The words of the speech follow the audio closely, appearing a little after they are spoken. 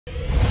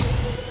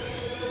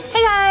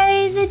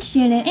it's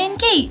Janet and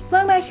Kate.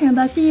 Welcome back to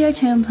Roblox.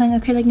 Today I'm playing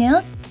Acrylic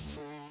Nails.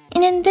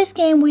 And in this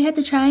game, we have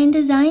to try and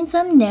design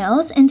some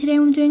nails. And today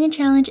I'm doing a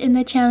challenge, and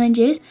the challenge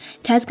is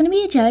Tad's going to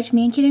be a judge.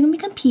 Me and Kate are going to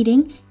be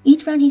competing.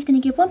 Each round, he's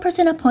going to give one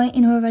person a point,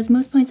 and whoever has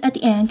most points at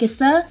the end gets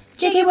the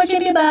JK World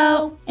Champion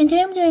Bow. And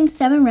today I'm doing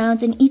 7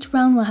 rounds, and each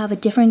round will have a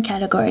different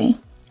category.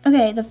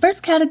 Okay, the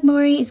first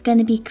category is going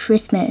to be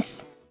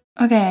Christmas.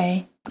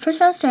 Okay,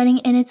 first round starting,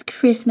 and it's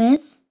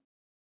Christmas.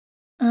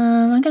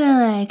 I'm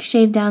gonna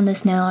shave down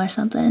this nail or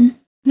something.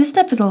 This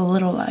step is a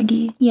little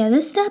laggy. Yeah,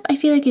 this step I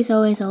feel like is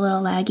always a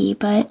little laggy,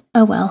 but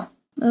oh well.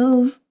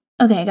 Oh,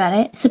 okay, got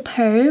it.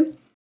 Superb.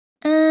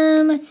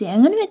 Let's see.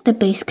 I'm gonna make the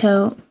base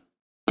coat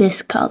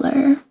this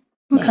color.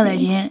 What color,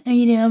 Janet? Are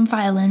you doing? I'm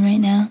filing right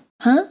now.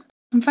 Huh?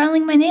 I'm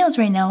filing my nails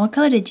right now. What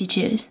color did you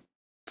choose?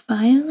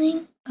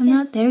 Filing? I'm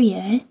not there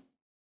yet.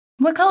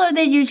 What color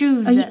did you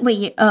choose?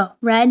 Oh,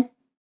 red.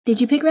 Did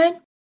you pick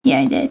red? Yeah,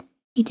 I did.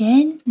 You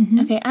did? Mm-hmm.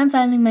 Okay, I'm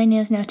filing my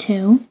nails now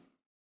too.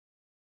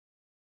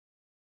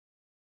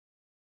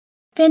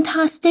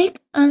 Fantastic.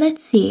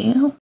 Let's see.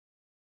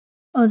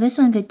 Oh, this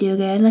one could do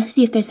good. Let's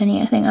see if there's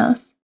anything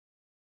else.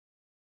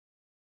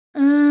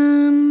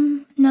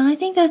 No, I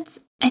think I'm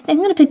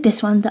gonna pick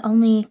this one, the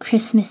only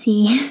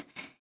Christmassy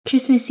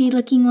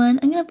looking one.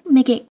 I'm gonna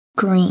make it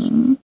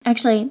green.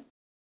 Actually,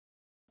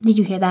 did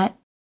you hear that?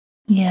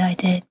 Yeah, I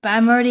did. But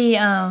I'm already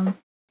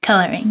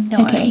coloring.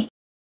 Don't worry.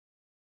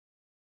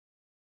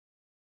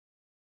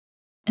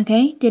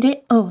 Okay, did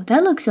it? Oh,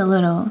 that looks a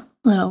little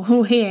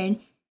weird.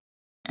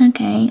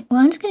 Okay, well,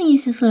 I'm just gonna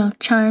use this little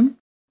charm.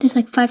 There's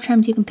 5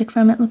 charms you can pick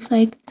from, it looks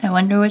like. I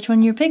wonder which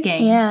one you're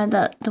picking. Yeah,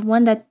 the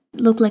one that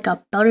looked like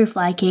a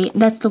butterfly, Kate.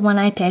 That's the one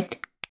I picked.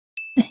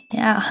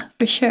 Yeah,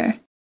 for sure.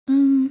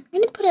 I'm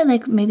gonna put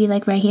it maybe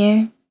right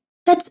here.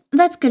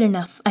 That's good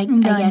enough, I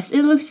guess.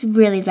 It looks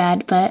really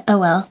bad, but oh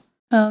well.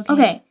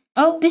 Okay.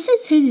 Oh,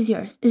 whose is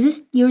yours? Is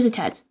this yours or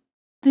Tad's?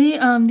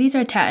 These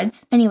are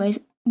Tad's. Anyways,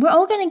 we're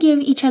all gonna give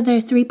each other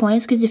 3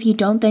 points, because if you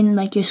don't, then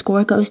your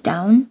score goes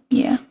down.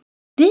 Yeah.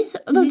 These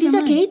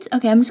are Kate's?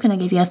 Okay, I'm just gonna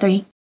give you a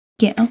 3.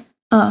 Yeah.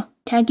 Oh,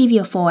 Tad gave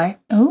you a 4.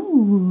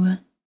 Oh.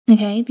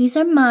 Okay, these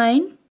are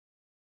mine.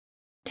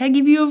 Tad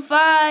give you a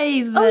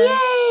 5.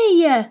 Oh,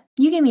 yay!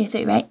 You gave me a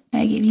 3, right?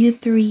 I gave you a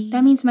 3.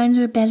 That means mine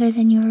were better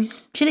than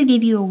yours. Should have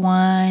gave you a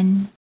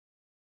 1.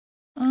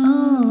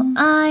 Oh,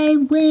 I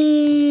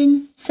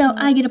win. So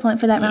I get a point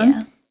for that round.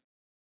 Yeah.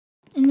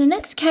 And the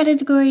next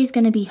category is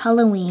gonna be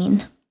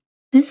Halloween.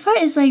 This part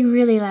is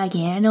really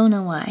laggy. I don't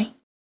know why.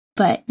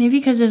 But maybe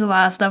because there's a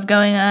lot of stuff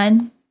going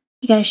on.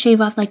 You gotta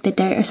shave off the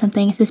dirt or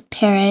something. It says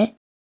parrot.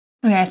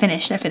 Okay, I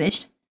finished.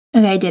 Okay,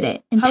 I did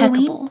it.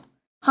 Impeccable.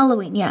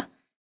 Halloween, yeah.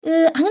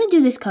 I'm gonna do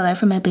this color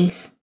for my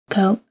base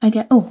coat.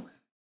 What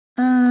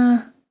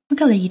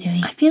color are you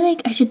doing? I feel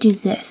like I should do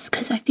this,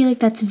 because I feel like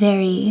that's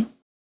very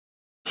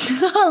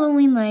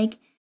Halloween-like.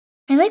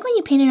 I like when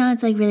you paint it on,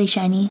 it's really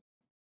shiny.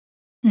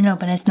 No,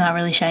 but it's not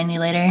really shiny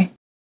later.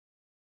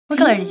 What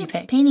color did you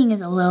pick? Painting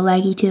is a little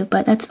laggy too,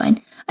 but that's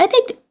fine. I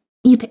picked...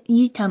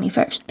 You tell me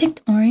first.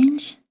 Picked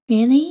orange?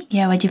 Really?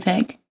 Yeah, what'd you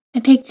pick? I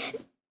picked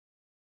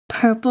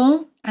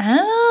purple.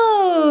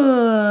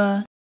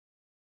 Oh!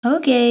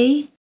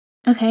 Okay.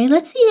 Okay,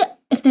 let's see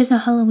if there's a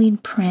Halloween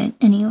print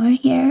anywhere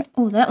here.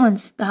 Oh, that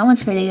one's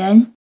pretty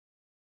good.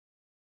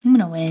 I'm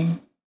gonna win.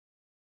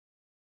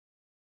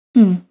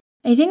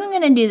 I think I'm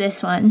gonna do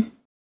this one.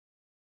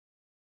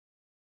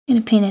 I'm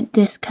gonna paint it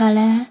this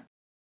color.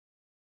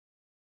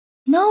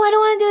 No, I don't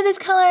want to do this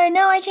color.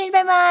 No, I changed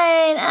my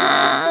mind.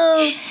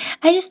 Oh,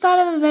 I just thought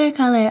of a better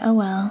color. Oh,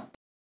 well.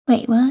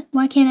 Wait, what?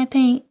 Why can't I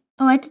paint?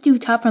 Oh, I have to do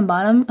top from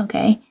bottom?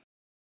 Okay.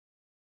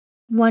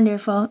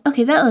 Wonderful.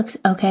 Okay, that looks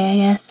okay, I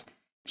guess.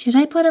 Should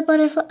I put a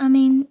butterfly? A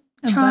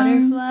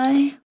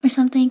butterfly? Or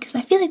something? Because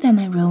I feel like that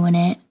might ruin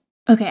it.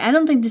 Okay, I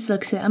don't think this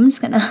looks good. I'm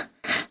just gonna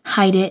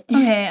hide it.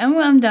 Okay,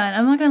 I'm done.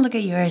 I'm not gonna look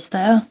at yours,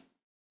 though.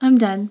 I'm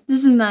done.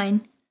 This is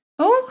mine.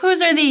 Oh,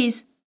 whose are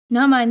these?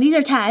 Not mine. These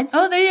are Tad's.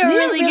 Oh, they are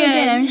really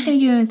good. I'm just gonna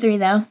give him a 3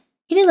 though.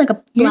 He did a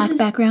black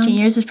background. Okay,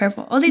 yours is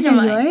purple. Oh, these are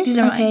mine. Yours? These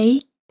are okay.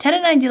 mine. Ted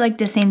and I do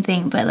the same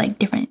thing, but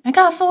different. I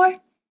got a 4.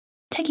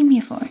 Ted gave me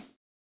a 4.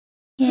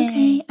 Yay.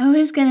 Okay, I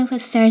was gonna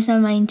put stars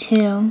on mine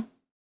too.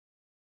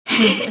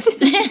 I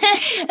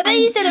thought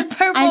you said a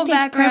purple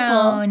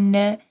background.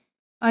 Purple.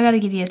 I gotta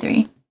give you a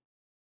 3.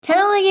 Ted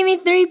only gave me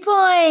 3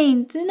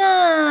 points.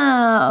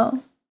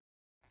 No.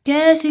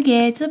 Guess who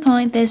gets a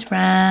point this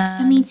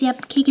round? That means,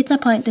 yep, Kate gets a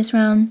point this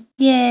round.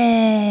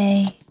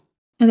 Yay.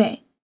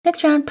 Okay,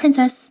 next round,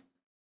 princess.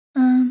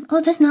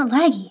 Oh, that's not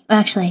laggy,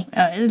 actually.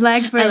 Oh, it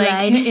lagged for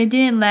it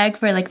didn't lag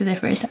for the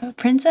first time.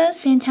 Princess?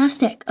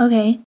 Fantastic.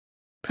 Okay.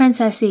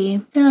 Princessy.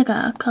 Is there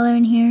a color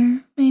in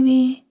here,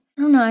 maybe?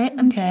 I don't know.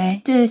 I'm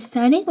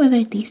deciding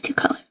whether these 2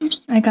 colors.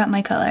 I got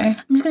my color.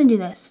 I'm just gonna do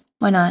this.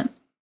 Why not?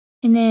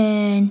 And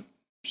then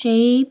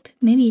shape,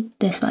 maybe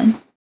this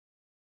one.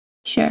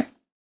 Sure.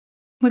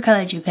 What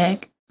color did you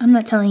pick? I'm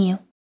not telling you.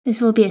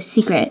 This will be a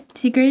secret.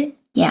 Secret?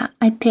 Yeah,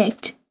 I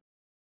picked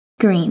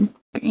green.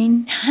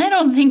 Green? I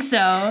don't think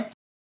so.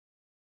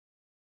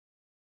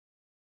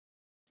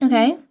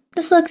 Okay.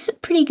 this looks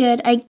pretty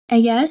good, I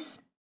guess.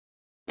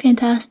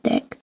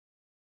 Fantastic.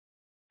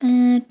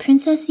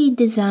 Princessy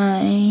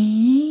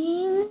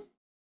design.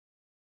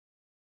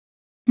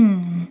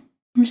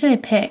 What should I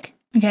pick?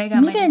 Okay, I got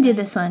I'm my just gonna do design.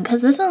 this one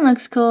because this one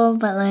looks cool,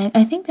 but like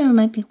I think there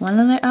might be one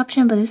other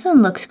option, but this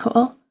one looks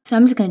cool. So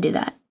I'm just gonna do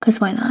that because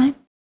why not? I'm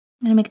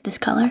gonna make it this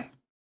color.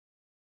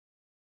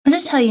 I'll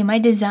just tell you, my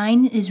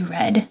design is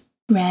red.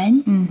 Red?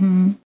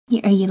 Mm-hmm.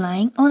 Are you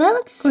lying? Oh, that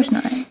looks... Of course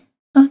not.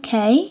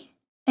 Okay,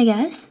 I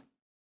guess.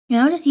 And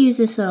I'll just use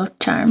this little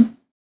charm.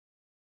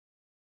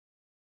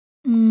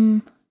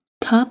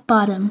 Top,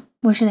 bottom.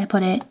 Where should I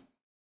put it?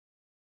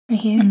 Right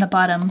here? On the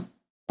bottom.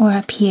 Or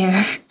up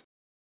here?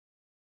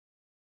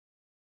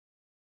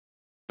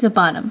 The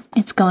bottom.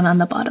 It's going on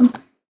the bottom.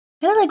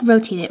 I gotta like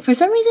rotate it. For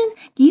some reason,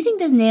 do you think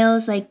this nail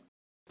is like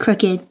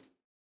crooked?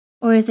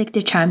 Or is like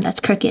the charm that's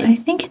crooked? I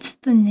think it's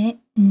the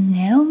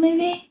nail,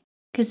 maybe?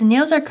 Because the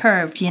nails are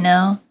curved, you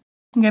know?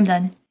 Okay, I'm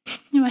done.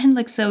 Mine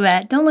looks so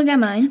bad. Don't look at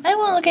mine. I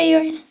won't look at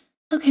yours.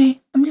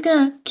 Okay, I'm just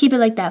gonna keep it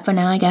like that for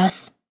now, I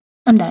guess.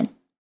 I'm done.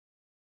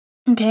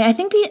 Okay, I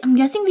think I'm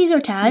guessing these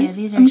are tags.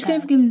 Yeah, these are I'm just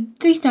tags. gonna give them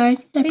 3 stars.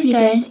 These are 3 pretty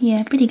stars. good.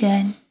 Yeah, pretty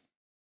good.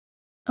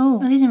 Oh,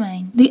 Oh, these are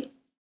mine.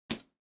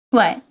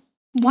 What?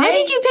 Why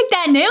did you pick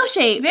that nail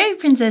shape? Very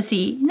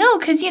princessy. No,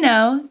 because, you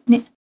know,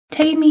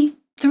 take me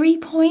 3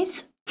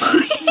 points. Oh,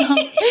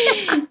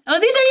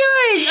 these are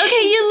yours.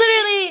 Okay, you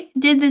literally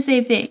did the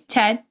same thing.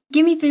 Ted.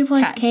 Give me 3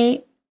 points, Tag.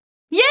 Kate.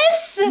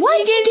 Yes! What?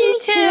 You gave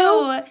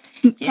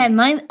me 2. Ted,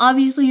 mine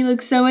obviously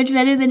looks so much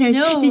better than hers.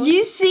 No. Did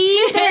you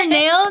see their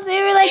nails?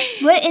 They were like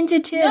split into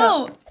 2.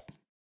 No.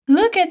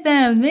 Look at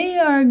them. They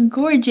are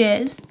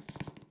gorgeous.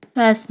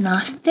 That's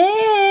not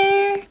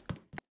fair.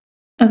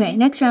 Okay,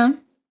 next round.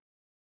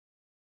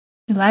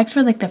 Relax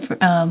for like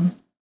the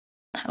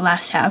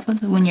last half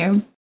of when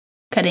you're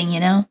cutting, you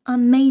know?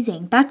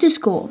 Amazing. Back to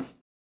school.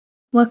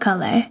 What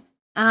color?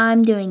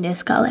 I'm doing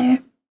this color.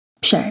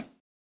 Sure.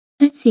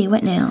 Let's see,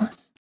 what nails?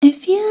 I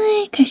feel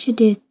like I should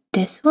do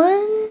this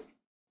one.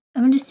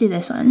 I'm gonna just do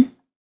this one.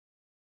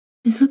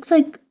 This looks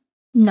like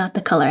not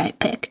the color I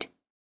picked.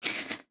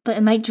 But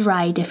it might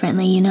dry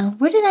differently, you know?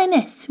 Where did I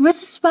miss? Where's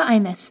the spot I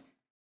missed?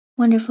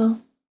 Wonderful.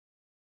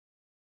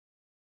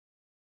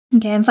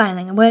 Okay, I'm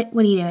filing. What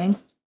are you doing?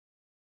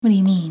 What do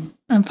you mean?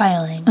 I'm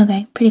filing.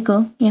 Okay, pretty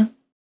cool. Yeah.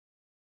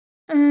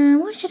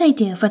 What should I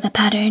do for the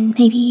pattern?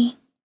 Maybe.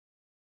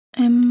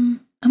 I'm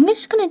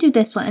just gonna do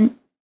this one.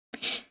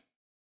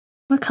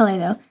 What color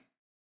though?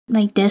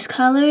 Like this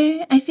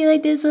color? I feel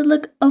like this would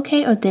look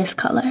okay, or this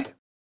color.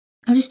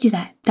 I'll just do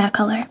that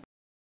color.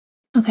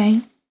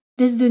 Okay.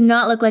 This does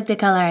not look like the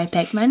color I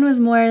picked. Mine was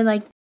more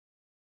like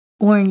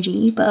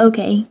orangey, but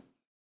okay.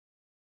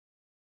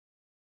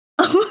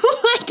 Oh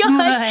my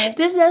gosh, What?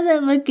 this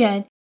doesn't look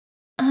good.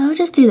 I'll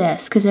just do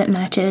this because it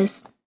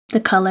matches the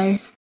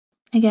colors,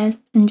 I guess,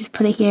 and just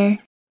put it here.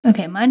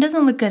 Okay, mine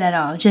doesn't look good at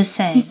all. Just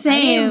saying. Same.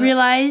 I didn't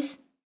realize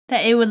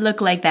that it would look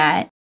like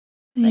that.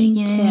 Me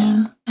you know too. what I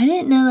mean? I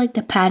didn't know like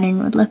the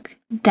pattern would look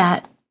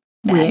that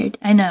Bad. weird.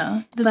 I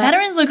know. The But-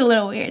 patterns look a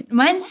little weird.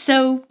 Mine's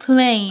so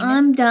plain.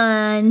 I'm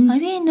done. I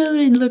didn't know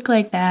it'd look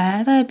like that.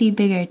 I thought it'd be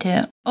bigger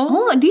too.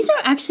 Oh, these are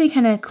actually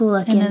kind of cool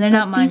looking. know, they're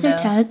not but mine, These are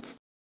though. Ted's.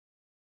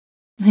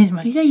 These are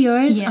mine. These are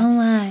yours? Yeah. Oh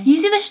my. You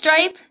see the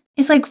stripe?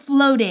 It's like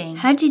floating.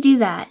 How'd you do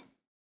that?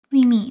 What do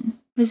you mean?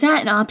 Was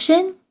that an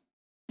option?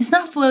 It's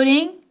not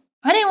floating.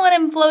 I didn't want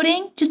him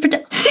floating. Just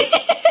pretend.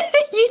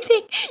 You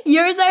think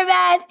yours are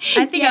bad?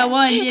 I think I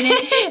won, didn't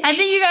I? I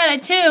think you got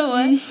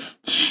a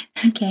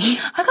 2. Okay.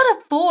 I got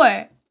a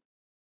 4.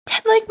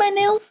 Ted like my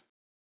nails?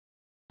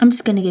 I'm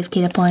just gonna give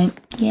Kate a point.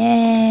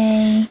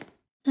 Yay.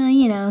 So,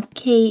 you know,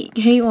 Kate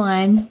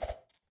won.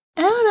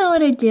 I don't know what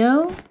to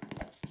do.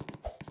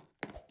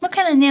 What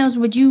kind of nails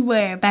would you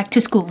wear back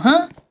to school,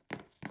 huh?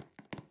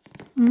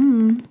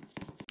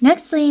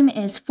 Next theme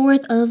is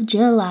 4th of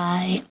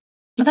July.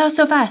 Oh, that was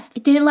so fast.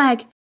 It didn't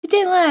lag.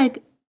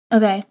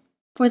 Okay.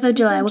 4th of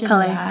July. What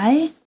color?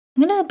 I'm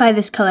gonna buy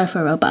this color for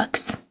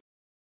Robux.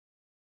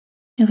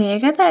 Okay, I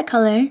got that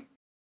color.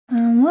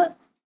 What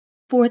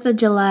 4th of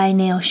July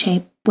nail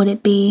shape would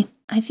it be?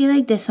 I feel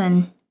like this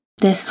one.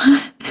 This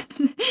one.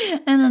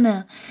 I don't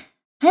know.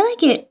 I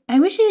like it. I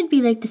wish it would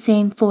be like the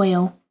same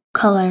foil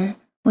color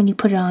when you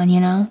put it on, you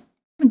know?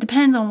 It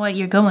depends on what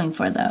you're going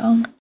for,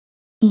 though.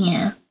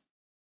 Yeah.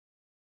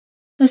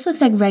 This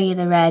looks like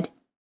regular red.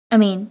 I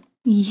mean,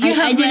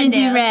 I didn't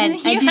do red.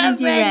 I didn't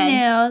do red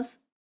nails.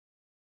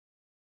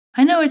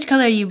 I know which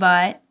color you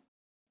bought.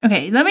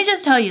 Okay, let me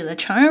just tell you,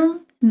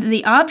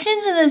 the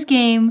options in this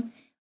game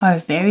are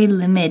very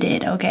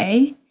limited,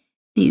 okay?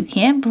 So you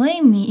can't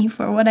blame me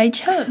for what I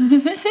chose.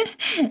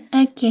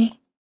 Okay.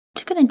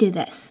 Just gonna do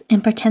this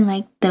and pretend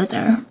like those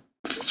are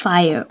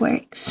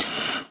fireworks.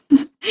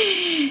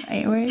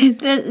 Fireworks?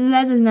 That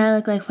does not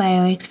look like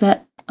fireworks,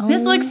 but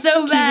This looks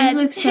so bad.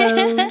 This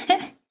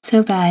looks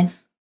so bad.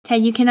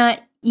 Ted,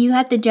 you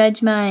have to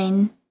judge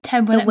mine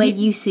Ted, the way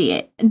you see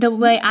it. The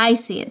way I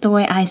see it.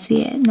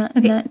 Not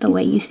the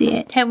way you see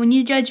it. Ted, when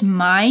you judge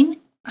mine,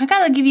 I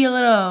gotta give you a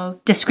little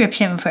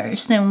description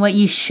first and what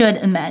you should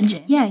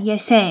imagine. Yeah,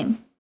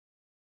 same.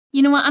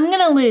 You know what? I'm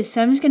gonna lose,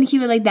 so I'm just gonna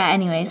keep it like that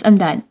anyways. I'm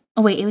done.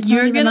 Oh wait, it was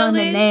not even on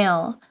the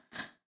nail.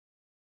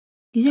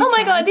 These are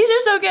my god, these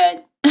are so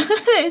good.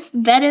 It's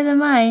better than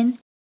mine.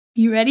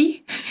 You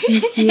ready?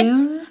 Yes,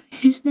 you.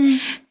 Who's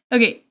next?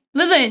 Okay,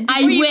 listen.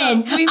 I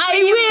win.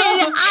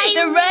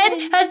 The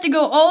red has to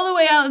go all the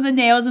way out of the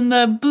nails, and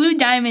the blue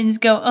diamonds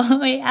go all the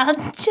way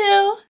out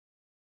too.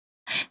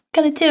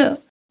 Got it too.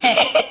 Hey.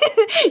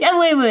 Yeah,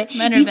 wait.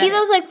 You see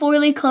those like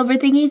 4-leaf clover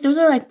thingies? Those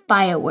are like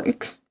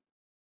fireworks.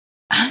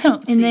 I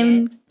don't see and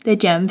then it. The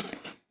gems.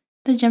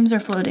 The gems are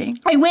floating.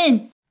 I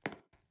win!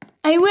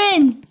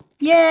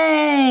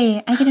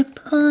 Yay! I get a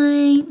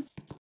point.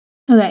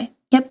 Okay.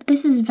 Yep,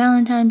 this is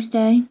Valentine's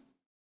Day.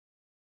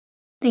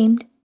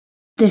 Themed.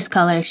 This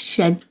color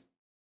should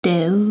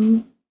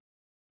do.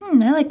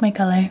 I like my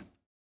color.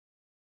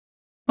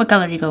 What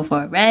color do you go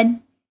for?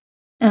 Red?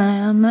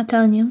 I'm not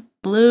telling you.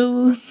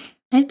 Blue?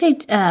 I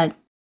picked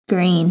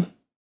green.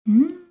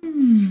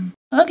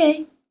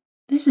 Okay.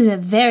 This is a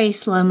very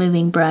slow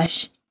moving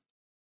brush.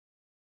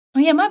 Oh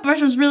yeah, my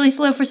brush was really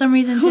slow for some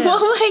reason too.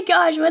 Oh my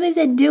gosh, what is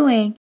it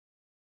doing?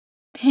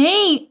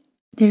 Paint!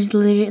 There's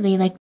literally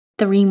like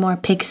 3 more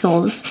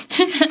pixels.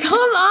 Come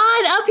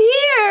on, up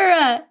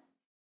here!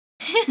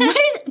 What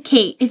is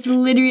Kate, it's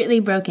literally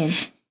broken.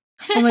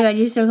 Oh my god,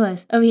 you're so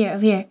close. Over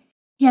here.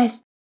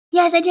 Yes,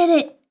 I did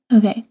it!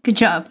 Okay. Good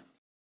job.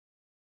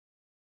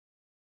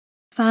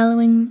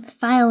 Filing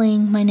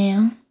my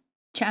nail.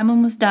 I'm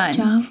almost done.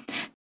 Good job.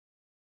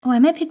 Oh, I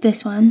might pick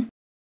this one.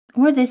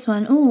 Or this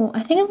one. Oh,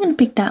 I think I'm gonna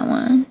pick that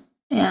one.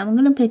 Yeah, I'm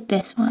gonna pick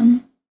this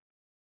one.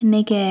 And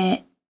make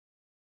it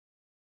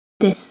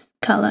this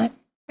color.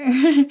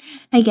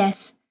 I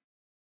guess.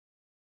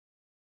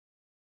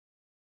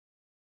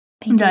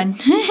 I'm done.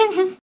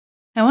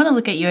 I want to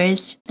look at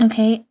yours.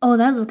 Okay. Oh,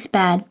 that looks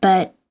bad,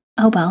 but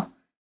oh well.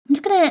 I'm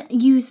just gonna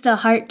use the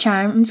heart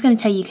charm. I'm just gonna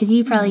tell you because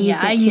you probably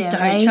used it too. Yeah, I used the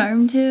heart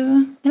charm too.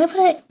 I'm gonna put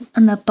it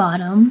on the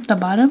bottom. The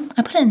bottom?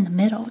 I put it in the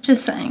middle.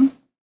 Just saying.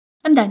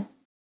 I'm done.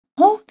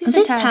 Oh, these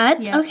are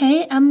tats. Yeah.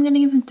 Okay, I'm gonna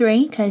give him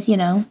 3 because you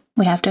know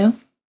we have to.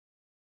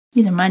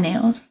 These are my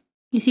nails.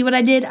 You see what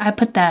I did? I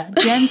put that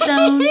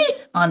gemstone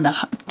on the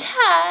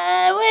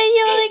tat. Wait,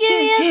 you only give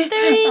me a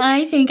 3?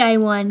 I think I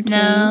won. Kate.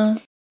 No.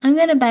 I'm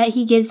gonna bet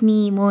he gives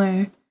me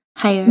more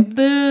higher.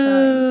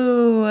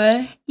 Boo!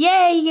 Points.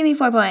 Yay! He gave me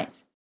 4 points.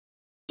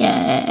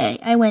 Yay!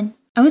 I win.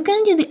 I was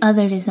gonna do the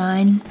other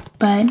design,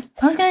 but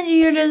I was gonna do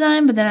your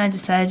design, but then I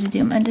decided to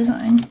do my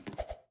design.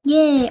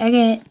 Yay! I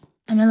get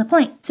another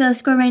point. So the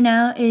score right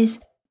now is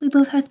we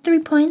both have 3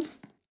 points.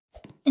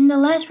 And the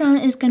last round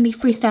is gonna be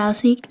freestyle,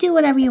 so you can do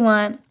whatever you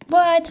want.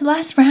 What?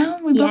 Last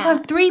round? We both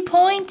have 3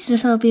 points?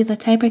 This will be the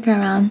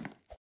tiebreaker round.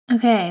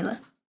 Okay.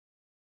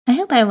 I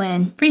hope I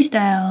win.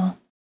 Freestyle.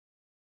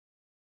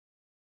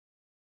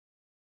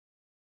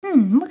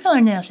 What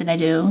color nail should I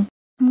do?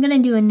 I'm gonna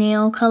do a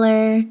nail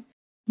color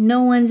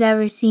no one's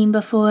ever seen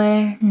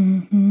before.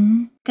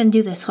 Gonna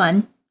do this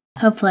one.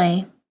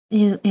 Hopefully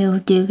it'll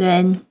do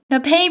good. The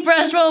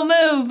paintbrush won't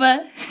move.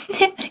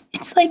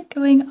 It's like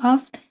going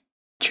off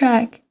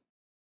track.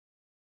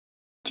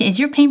 Is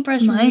your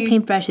paintbrush My weird?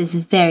 paintbrush is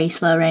very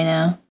slow right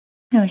now.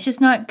 No, it's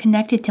just not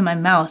connected to my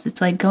mouse.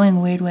 It's like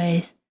going weird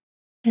ways.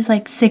 There's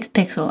like 6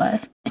 pixels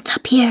left. It's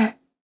up here.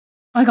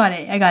 I got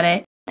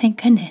it.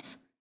 Thank goodness.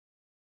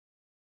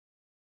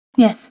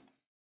 Yes.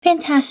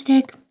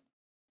 Fantastic.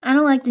 I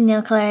don't like the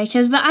nail color I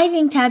chose, but I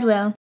think Tad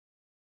will.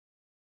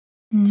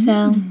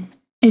 So,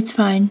 it's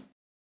fine.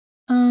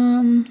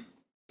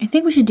 I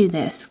think we should do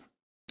this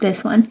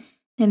one,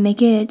 and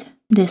make it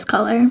this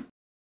color.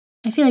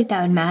 I feel like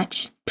that would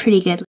match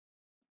pretty good.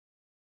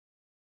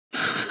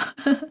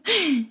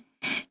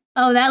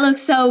 Oh, that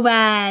looks so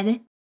bad.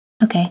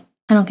 Okay,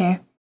 I don't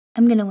care.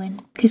 I'm gonna win,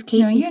 because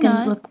Katie's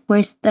gonna look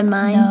worse than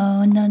mine.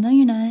 No,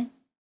 you're not.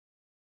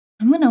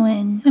 I'm gonna win.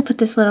 I'm gonna put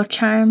this little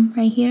charm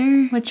right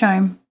here. What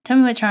charm? Tell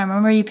me what charm. I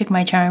remember you picked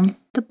my charm.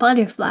 The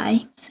butterfly.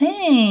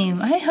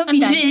 Same. I hope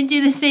you didn't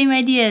do the same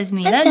idea as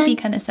me. That'd be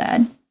kind of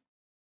sad.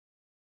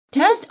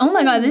 Oh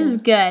my god, this is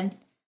good.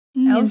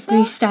 Elsa?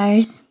 3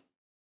 stars.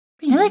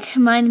 I like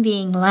mine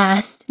being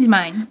last. He's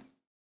mine.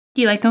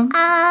 Do you like him?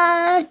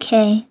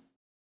 Okay.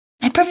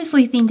 I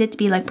purposely themed it to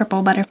be like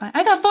purple butterfly.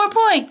 I got 4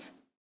 points.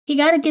 You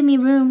gotta give me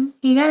room.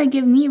 You gotta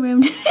give me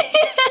room.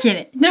 Get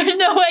it. There's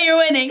no way you're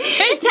winning.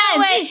 There's no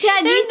way.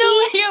 Tad, There's no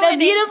way you're winning.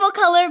 The beautiful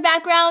color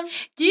background.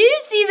 Do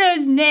you see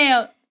those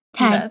nails?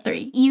 Tad, you got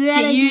 3. You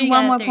gotta do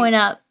one more point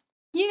up.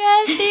 You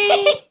got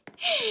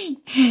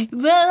 3.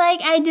 But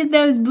like I did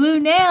those blue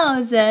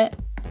nails.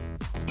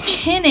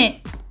 Chin it.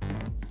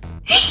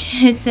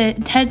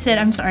 Ted said,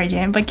 I'm sorry,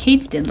 Jan, but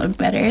Kate's did look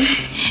better.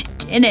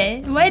 Chin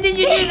it. Why did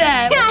you do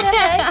that? What the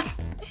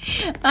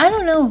heck? I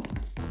don't know.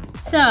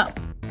 So,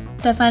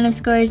 the final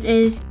scores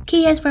is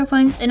Kate has 4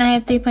 points and I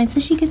have 3 points, so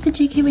she gets the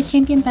JK with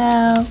champion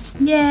belt.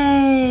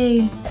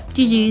 Yay!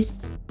 GG's.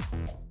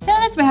 So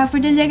that's what I have for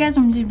today, guys.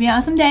 Hope you have an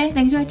awesome day.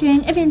 Thanks for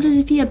watching. If you enjoyed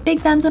this video, big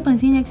thumbs up and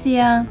see you next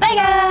video. Bye,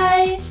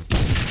 guys!